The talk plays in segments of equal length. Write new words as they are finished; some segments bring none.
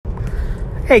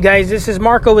Hey guys, this is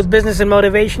Marco with Business and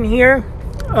Motivation here.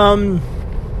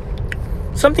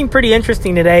 Something pretty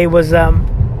interesting today was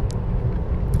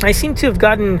I seem to have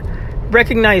gotten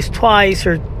recognized twice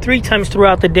or three times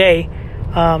throughout the day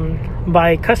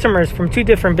by customers from two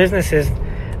different businesses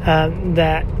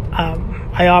that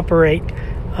I operate,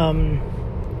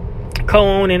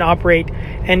 co-own and operate.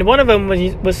 And one of them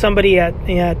was somebody at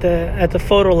the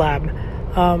photo lab.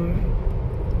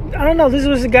 I don't know. This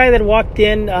was a guy that walked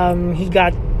in.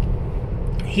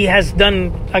 He has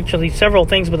done actually several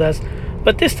things with us,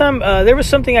 but this time there was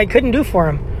something I couldn't do for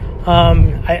him.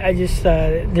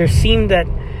 There seemed that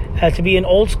to be an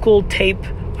old school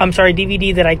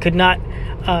DVD that I could not,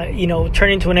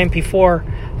 turn into an MP4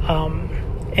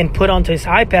 and put onto his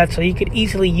iPad, so he could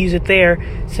easily use it there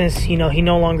since he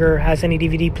no longer has any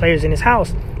DVD players in his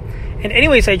house. And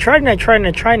anyways, I tried and I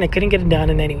couldn't get it done.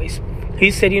 And anyways, he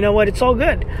said, you know what, it's all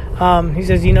good. He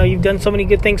says, you've done so many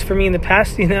good things for me in the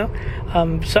past, so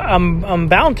I'm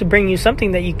bound to bring you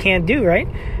something that you can't do, right?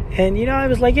 And, I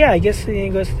was like, yeah, I guess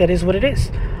that is what it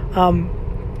is.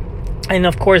 And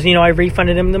of course, I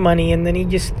refunded him the money, and then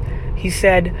he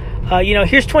said,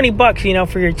 here's $20,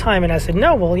 for your time. And I said,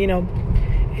 no, well,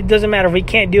 it doesn't matter. If we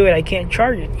can't do it, I can't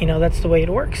charge it. That's the way it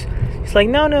works. He's like,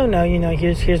 no,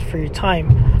 here's for your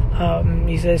time.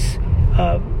 He says,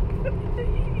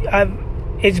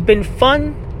 it's been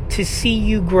fun to see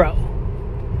you grow.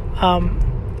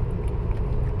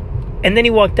 And then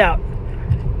he walked out.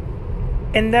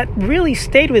 And that really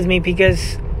stayed with me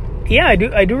because, yeah,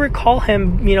 I do recall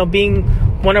him, being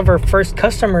one of our first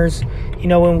customers,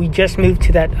 when we just moved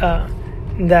to that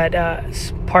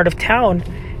part of town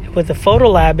with the photo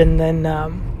lab. And then,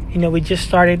 we just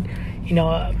started,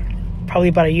 probably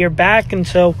about a year back. And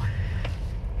so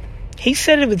he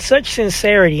said it with such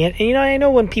sincerity. And I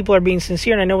know when people are being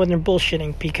sincere, and I know when they're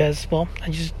bullshitting because, well,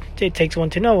 it takes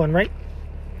one to know one, right?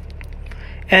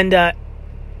 And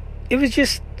it was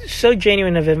just so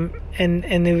genuine of him. And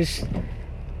there was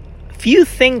few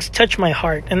things touched my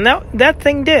heart. And that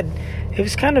thing did. It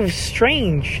was kind of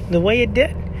strange the way it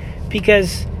did.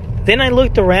 Because then I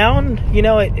looked around,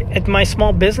 at my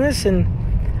small business, and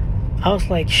I was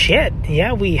like, shit,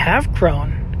 yeah, we have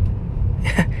grown.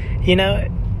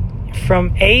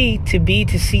 From A to B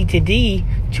to C to D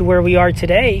to where we are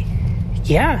today,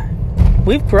 yeah,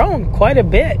 we've grown quite a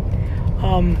bit.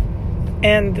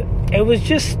 And it was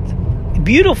just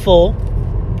beautiful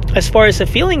as far as the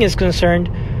feeling is concerned,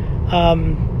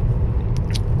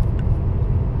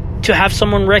 to have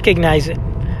someone recognize it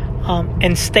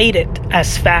and state it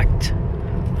as fact.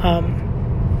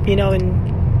 And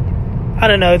I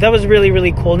don't know, that was really,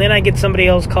 really cool. And then I get somebody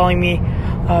else calling me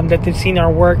that they've seen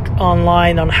our work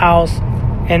online on House,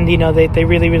 and they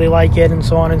really, really like it, and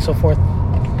so on and so forth.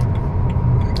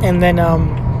 And then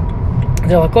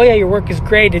they're like, oh yeah, your work is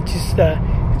great. It's just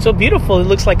it's so beautiful. It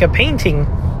looks like a painting.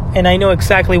 And I know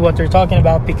exactly what they're talking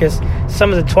about because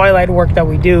some of the twilight work that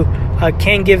we do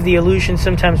can give the illusion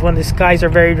sometimes when the skies are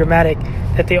very dramatic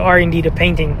that they are indeed a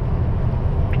painting.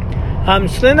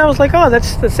 So then I was like, oh,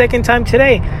 that's the second time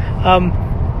today.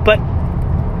 But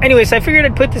anyways, I figured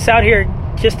I'd put this out here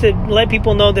just to let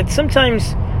people know that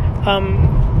sometimes,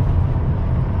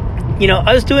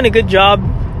 us doing a good job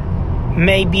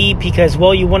may be because,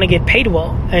 well, you want to get paid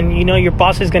well, and your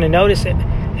boss is going to notice it,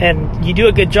 and you do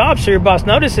a good job, so your boss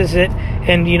notices it,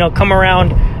 and come around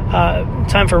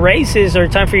time for raises or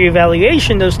time for your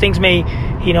evaluation, those things may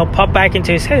pop back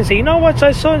into his head and say, you know what,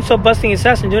 so so busting his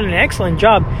ass and doing an excellent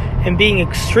job and being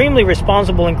extremely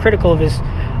responsible and critical of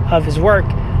his work.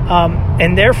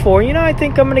 And therefore, I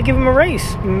think I'm going to give him a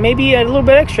raise, maybe a little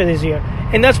bit extra this year.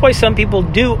 And that's why some people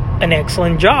do an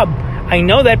excellent job. I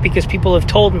know that because people have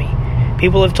told me.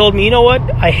 People have told me, you know what,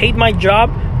 I hate my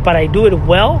job, but I do it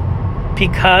well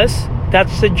because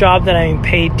that's the job that I'm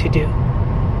paid to do.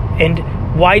 And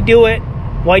why do it?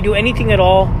 Why do anything at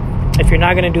all if you're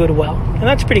not going to do it well? And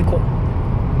that's pretty cool.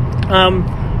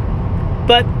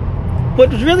 But what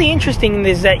was really interesting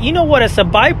is that, as a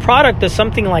byproduct of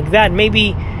something like that,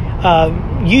 maybe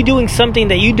you doing something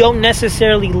that you don't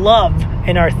necessarily love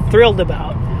and are thrilled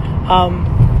about,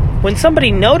 when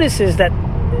somebody notices that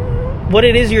what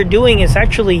it is you're doing is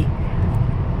actually,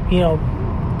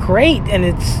 great, and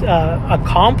it's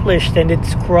accomplished, and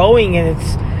it's growing, and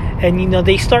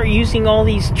they start using all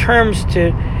these terms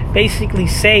to basically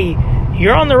say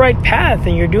you're on the right path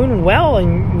and you're doing well,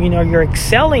 and you're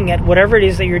excelling at whatever it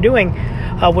is that you're doing.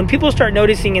 When people start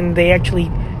noticing and they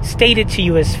actually state it to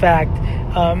you as fact,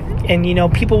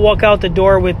 and people walk out the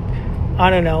door with, I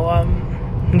don't know,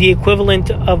 the equivalent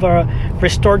of a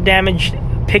restored damaged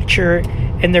picture,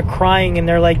 and they're crying, and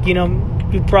they're like, you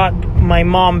brought my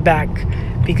mom back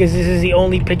because this is the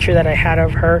only picture that I had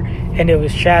of her, and it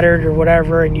was shattered or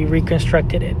whatever, and you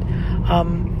reconstructed it.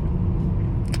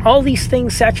 All these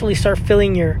things actually start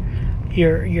filling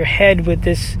your head with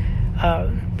this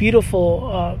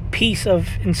beautiful piece of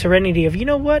and serenity of, you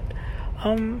know what,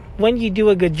 when you do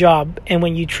a good job and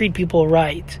when you treat people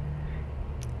right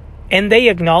and they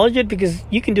acknowledge it, because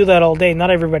you can do that all day,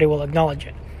 not everybody will acknowledge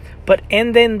it,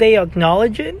 and then they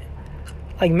acknowledge it,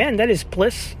 like, man, that is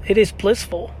bliss. It is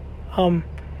blissful, and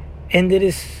it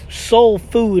is soul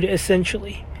food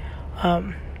essentially.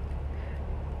 And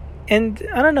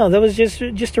I don't know, that was just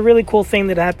a really cool thing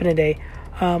that happened today,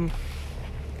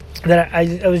 that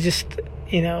I was just,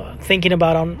 thinking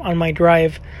about on my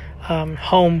drive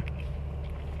home,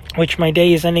 which my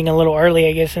day is ending a little early,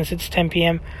 I guess, since it's 10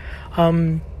 p.m.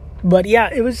 But yeah,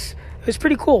 it was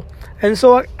pretty cool. And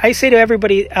so I say to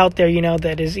everybody out there,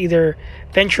 that is either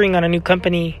venturing on a new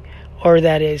company, or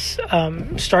that is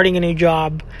starting a new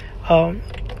job,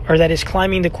 or that is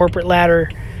climbing the corporate ladder,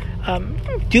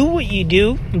 do what you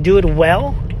do it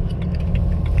well.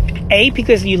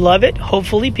 Because you love it,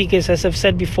 hopefully, because as I've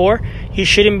said before, you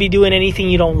shouldn't be doing anything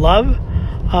you don't love,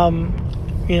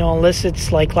 unless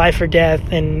it's like life or death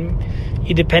and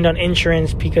you depend on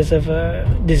insurance because of a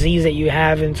disease that you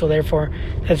have, and so therefore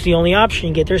that's the only option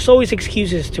you get. There's always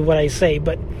excuses to what I say,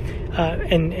 but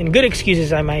and good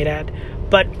excuses, I might add,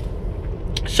 but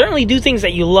certainly do things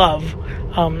that you love,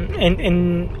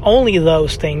 and only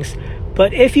those things.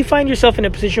 But if you find yourself in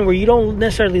a position where you don't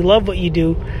necessarily love what you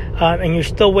do, and you're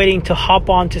still waiting to hop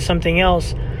on to something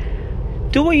else,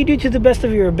 do what you do to the best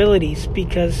of your abilities,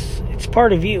 because it's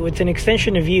part of you. It's an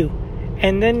extension of you.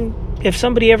 And then if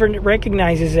somebody ever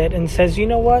recognizes it and says, you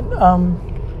know what,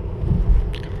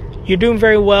 you're doing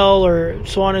very well, or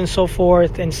so on and so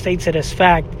forth, and states it as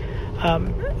fact,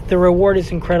 the reward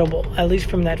is incredible, at least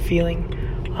from that feeling.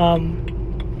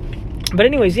 But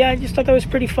anyways, yeah, I just thought that was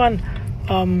pretty fun.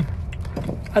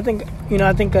 I think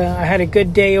I had a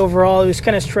good day overall. It was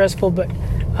kind of stressful, but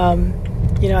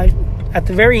at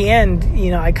the very end,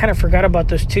 I kind of forgot about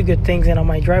those two good things. And on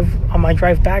my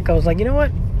drive back, I was like, you know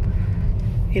what,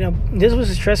 this was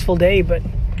a stressful day, but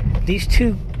these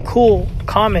two cool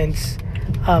comments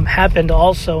happened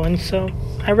also, and so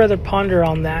I'd rather ponder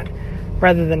on that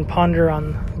rather than ponder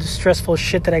on the stressful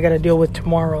shit that I got to deal with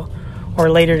tomorrow or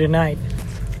later tonight.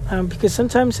 Because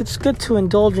sometimes it's good to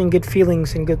indulge in good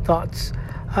feelings and good thoughts,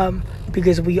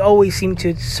 because we always seem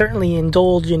to certainly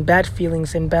indulge in bad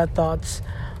feelings and bad thoughts,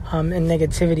 and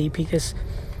negativity, because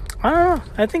I don't know,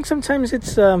 I think sometimes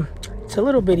it's a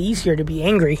little bit easier to be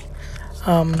angry,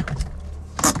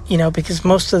 because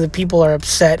most of the people are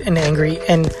upset and angry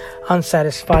and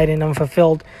unsatisfied and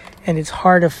unfulfilled, and it's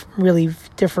hard to really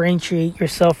differentiate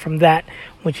yourself from that,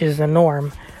 which is the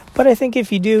norm. But I think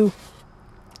if you do,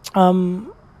 I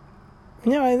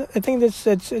think it's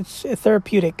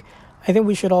therapeutic. I think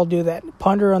we should all do that.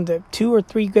 Ponder on the 2 or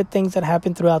 3 good things that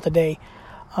happen throughout the day,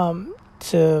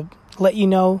 to let you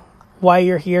know why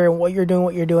you're here and what you're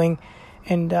doing,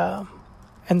 and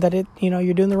that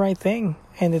you're doing the right thing,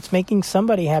 and it's making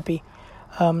somebody happy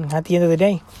at the end of the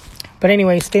day. But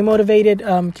anyway, stay motivated.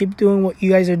 Keep doing what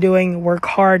you guys are doing. Work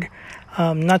hard,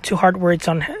 not too hard where it's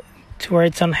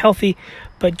unhealthy,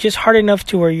 but just hard enough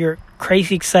to where you're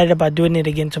crazy excited about doing it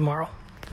again tomorrow.